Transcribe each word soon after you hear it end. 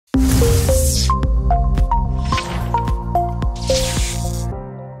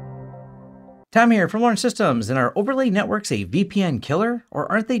Tom here from Learn Systems, and are overlay networks a VPN killer,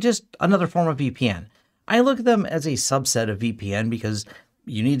 or aren't they just another form of VPN? I look at them as a subset of VPN because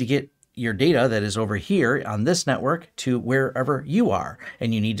you need to get your data that is over here on this network to wherever you are,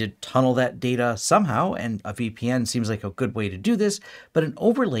 and you need to tunnel that data somehow, and a VPN seems like a good way to do this, but an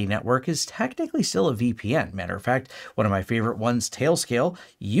overlay network is technically still a VPN. Matter of fact, one of my favorite ones, Tailscale,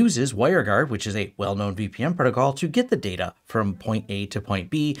 uses WireGuard, which is a well-known VPN protocol, to get the data from point A to point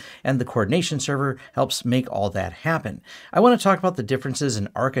B, and the coordination server helps make all that happen. I want to talk about the differences in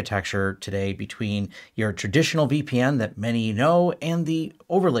architecture today between your traditional VPN that many know and the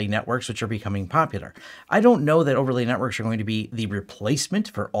overlay networks, which are becoming popular. I don't know that overlay networks are going to be the replacement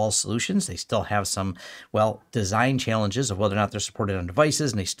for all solutions. They still have some, well, design challenges of whether or not they're supported on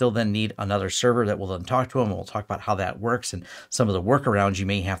devices, and they still then need another server that will then talk to them. And we'll talk about how that works and some of the workarounds you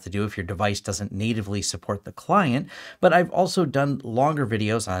may have to do if your device doesn't natively support the client. But I've also done longer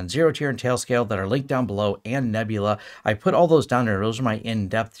videos on ZeroTier and Tailscale that are linked down below, and Nebula. I put all those down there. Those are my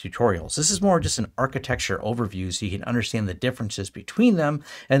in-depth tutorials. This is more just an architecture overview so you can understand the differences between them.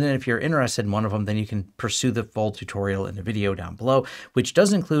 And then if you're interested in one of them, then you can pursue the full tutorial in the video down below, which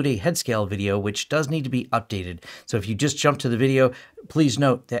does include a Headscale video, which does need to be updated. So if you just jump to the video, please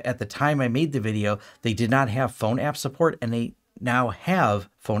note that at the time I made the video, they did not have phone app support, and they now have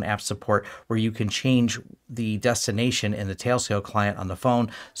phone app support where you can change the destination in the Tailscale client on the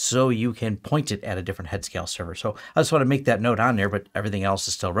phone so you can point it at a different Headscale server. So I just want to make that note on there, but everything else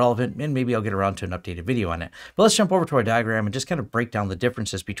is still relevant, and maybe I'll get around to an updated video on it. But let's jump over to our diagram and just kind of break down the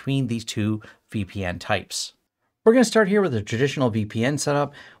differences between these two VPN types. We're going to start here with a traditional VPN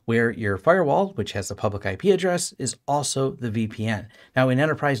setup where your firewall, which has a public IP address, is also the VPN. Now in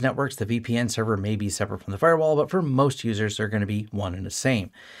enterprise networks, the VPN server may be separate from the firewall, but for most users, they're going to be one and the same.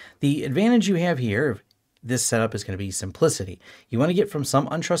 The advantage you have here of this setup is going to be simplicity. You want to get from some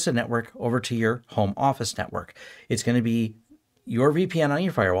untrusted network over to your home office network. It's going to be your VPN on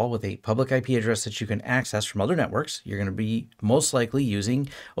your firewall with a public IP address that you can access from other networks. You're going to be most likely using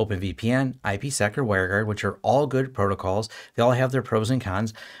OpenVPN, IPsec, or WireGuard, which are all good protocols. They all have their pros and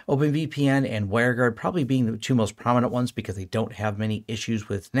cons. OpenVPN and WireGuard probably being the two most prominent ones because they don't have many issues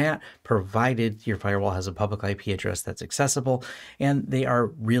with NAT, provided your firewall has a public IP address that's accessible, and they are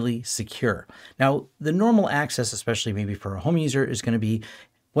really secure. Now, the normal access, especially maybe for a home user, is going to be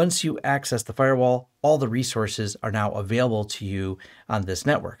once you access the firewall, all the resources are now available to you on this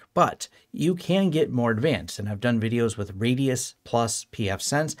network, but you can get more advanced. And I've done videos with Radius plus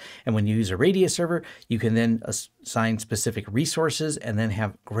pfSense. And when you use a Radius server, you can then assign specific resources and then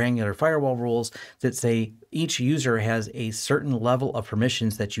have granular firewall rules that say each user has a certain level of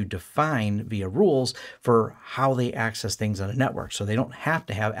permissions that you define via rules for how they access things on a network. So they don't have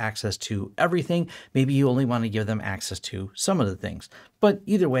to have access to everything. Maybe you only want to give them access to some of the things. But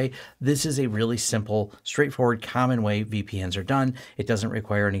either way, this is a really simple, straightforward, common way VPNs are done. It doesn't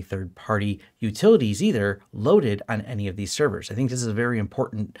require any third-party utilities either loaded on any of these servers. I think this is very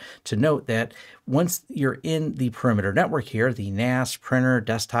important to note that once you're in the perimeter network here, the NAS, printer,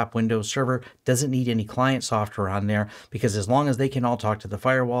 desktop, Windows server doesn't need any client software on there, because as long as they can all talk to the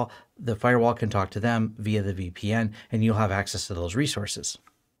firewall can talk to them via the VPN, and you'll have access to those resources.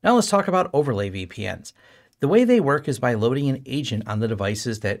 Now let's talk about overlay VPNs. The way they work is by loading an agent on the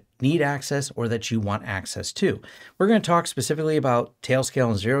devices that need access or that you want access to. We're going to talk specifically about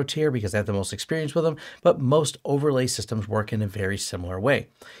Tailscale and ZeroTier because I have the most experience with them, but most overlay systems work in a very similar way.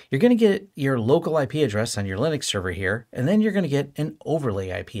 You're going to get your local IP address on your Linux server here, and then you're going to get an overlay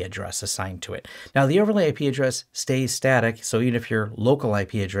IP address assigned to it. Now, the overlay IP address stays static, so even if your local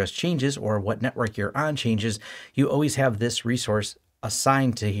IP address changes or what network you're on changes, you always have this resource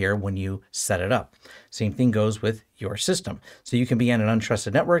assigned to here when you set it up. Same thing goes with your system. So you can be on an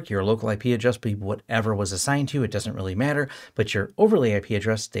untrusted network, your local IP address be whatever was assigned to you, it doesn't really matter, but your overlay IP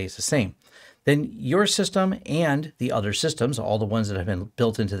address stays the same. Then your system and the other systems, all the ones that have been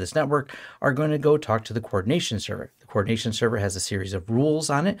built into this network, are going to go talk to the coordination server. The coordination server has a series of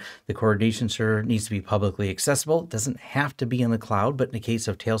rules on it. The coordination server needs to be publicly accessible. It doesn't have to be in the cloud, but in the case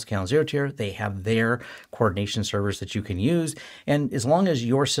of Tailscale and ZeroTier, they have their coordination servers that you can use. And as long as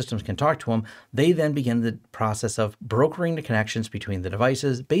your systems can talk to them, they then begin the process of brokering the connections between the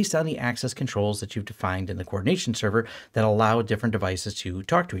devices based on the access controls that you've defined in the coordination server that allow different devices to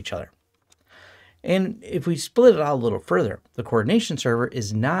talk to each other. And if we split it out a little further, the coordination server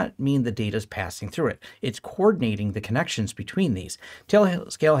is not mean the data is passing through it. It's coordinating the connections between these.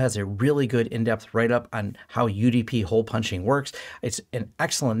 Tailscale has a really good in-depth write-up on how UDP hole punching works. It's an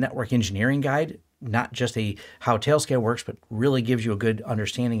excellent network engineering guide, not just how Tailscale works, but really gives you a good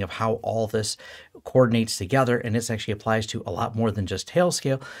understanding of how all this coordinates together. And this actually applies to a lot more than just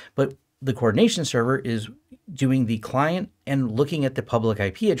Tailscale. But the coordination server is doing the client and looking at the public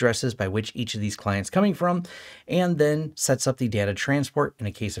IP addresses by which each of these clients coming from, and then sets up the data transport. In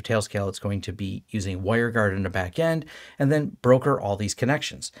a case of Tailscale, it's going to be using WireGuard in the back end, and then broker all these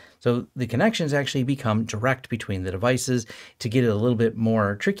connections. So the connections actually become direct between the devices. To get it a little bit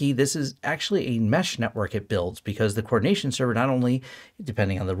more tricky, this is actually a mesh network it builds, because the coordination server not only,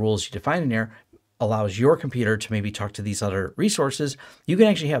 depending on the rules you define in there, allows your computer to maybe talk to these other resources, you can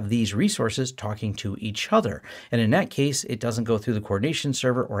actually have these resources talking to each other. And in that case, it doesn't go through the coordination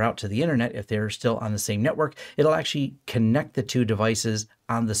server or out to the internet. If they're still on the same network, it'll actually connect the two devices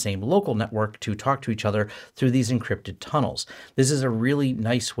on the same local network to talk to each other through these encrypted tunnels. This is a really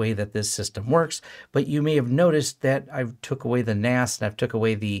nice way that this system works, but you may have noticed that I've took away the NAS and I've took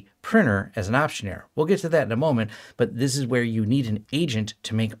away the printer as an option here. We'll get to that in a moment, but this is where you need an agent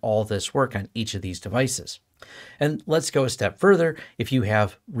to make all this work on each of these devices. And let's go a step further. If you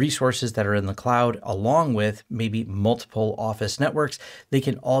have resources that are in the cloud, along with maybe multiple office networks, they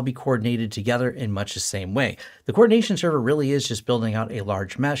can all be coordinated together in much the same way. The coordination server really is just building out a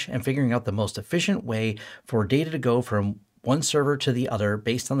large mesh and figuring out the most efficient way for data to go from one server to the other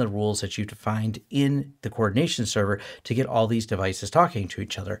based on the rules that you defined in the coordination server to get all these devices talking to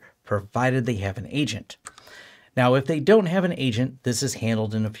each other, provided they have an agent. Now, if they don't have an agent, this is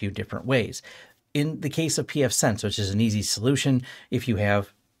handled in a few different ways. In the case of pfSense, which is an easy solution, if you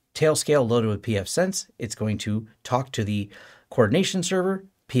have Tailscale loaded with pfSense, it's going to talk to the coordination server.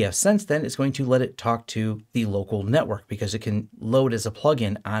 pfSense then is going to let it talk to the local network because it can load as a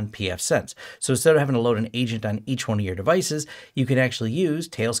plugin on pfSense. So instead of having to load an agent on each one of your devices, you can actually use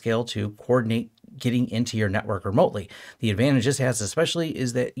Tailscale to coordinate getting into your network remotely. The advantage this has especially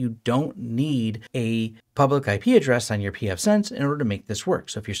is that you don't need a public IP address on your pfSense in order to make this work.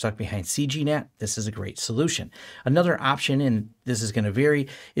 So if you're stuck behind CGNAT, this is a great solution. Another option, and this is going to vary,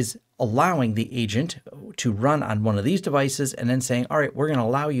 is allowing the agent to run on one of these devices and then saying, all right, we're going to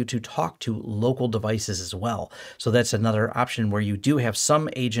allow you to talk to local devices as well. So that's another option where you do have some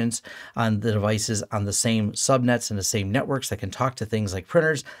agents on the devices on the same subnets and the same networks that can talk to things like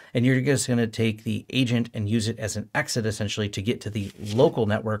printers, and you're just going to take the agent and use it as an exit essentially to get to the local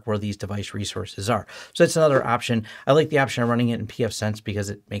network where these device resources are. So that's another option. I like the option of running it in pfSense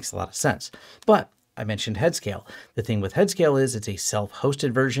because it makes a lot of sense. But I mentioned Headscale. The thing with Headscale is it's a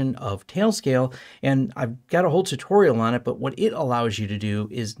self-hosted version of Tailscale, and I've got a whole tutorial on it, but what it allows you to do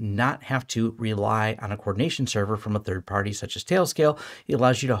is not have to rely on a coordination server from a third party such as Tailscale. It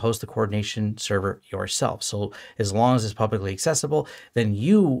allows you to host the coordination server yourself. So as long as it's publicly accessible, then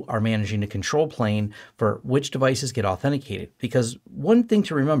you are managing the control plane for which devices get authenticated. Because one thing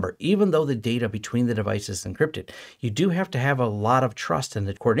to remember, even though the data between the devices is encrypted, you do have to have a lot of trust in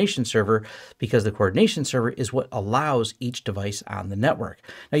the coordination server because the coordination server is what allows each device on the network.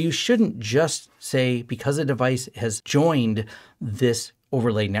 Now, you shouldn't just say because a device has joined this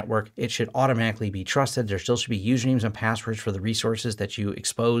overlay network, it should automatically be trusted. There still should be usernames and passwords for the resources that you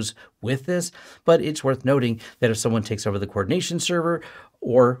expose with this, but it's worth noting that if someone takes over the coordination server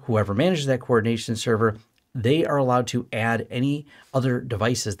or whoever manages that coordination server, they are allowed to add any other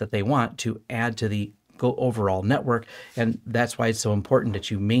devices that they want to add to the overall network. And that's why it's so important that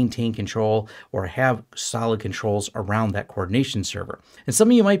you maintain control or have solid controls around that coordination server. And some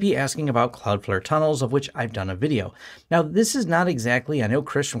of you might be asking about Cloudflare Tunnels, of which I've done a video. Now, this is not exactly, I know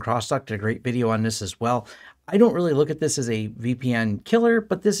Chris from Crosstalk did a great video on this as well. I don't really look at this as a VPN killer,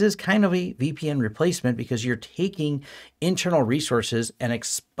 but this is kind of a VPN replacement because you're taking internal resources and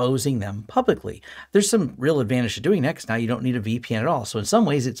exposing them publicly. There's some real advantage to doing that because now you don't need a VPN at all. So in some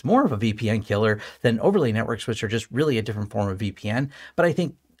ways, it's more of a VPN killer than overlay networks, which are just really a different form of VPN. But I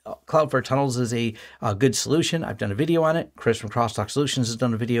think Cloudflare Tunnels is a good solution. I've done a video on it. Chris from Crosstalk Solutions has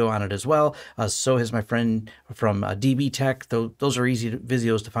done a video on it as well. So has my friend from DBTech. Those are easy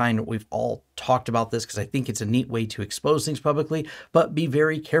videos to find. We've all talked about this because I think it's a neat way to expose things publicly, but be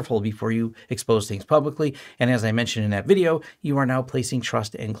very careful before you expose things publicly. And as I mentioned in that video, you are now placing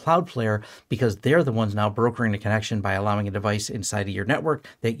trust in Cloudflare because they're the ones now brokering the connection by allowing a device inside of your network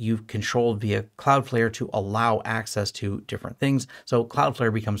that you've controlled via Cloudflare to allow access to different things. So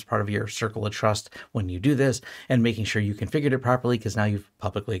Cloudflare becomes part of your circle of trust when you do this and making sure you configured it properly because now you've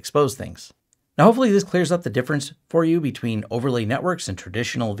publicly exposed things. Now, hopefully this clears up the difference for you between overlay networks and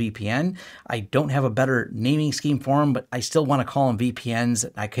traditional VPN. I don't have a better naming scheme for them, but I still want to call them VPNs.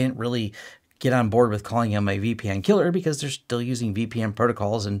 I can't really get on board with calling them a VPN killer because they're still using VPN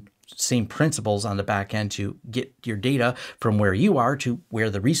protocols and same principles on the back end to get your data from where you are to where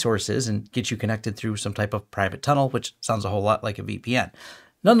the resource is and get you connected through some type of private tunnel, which sounds a whole lot like a VPN.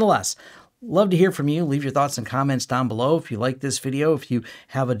 Nonetheless, Love to hear from you. Leave your thoughts and comments down below. If you like this video, if you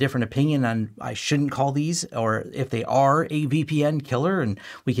have a different opinion on I shouldn't call these, or if they are a VPN killer, and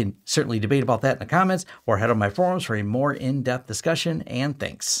we can certainly debate about that in the comments, or head on my forums for a more in-depth discussion. And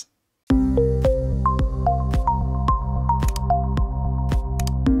thanks.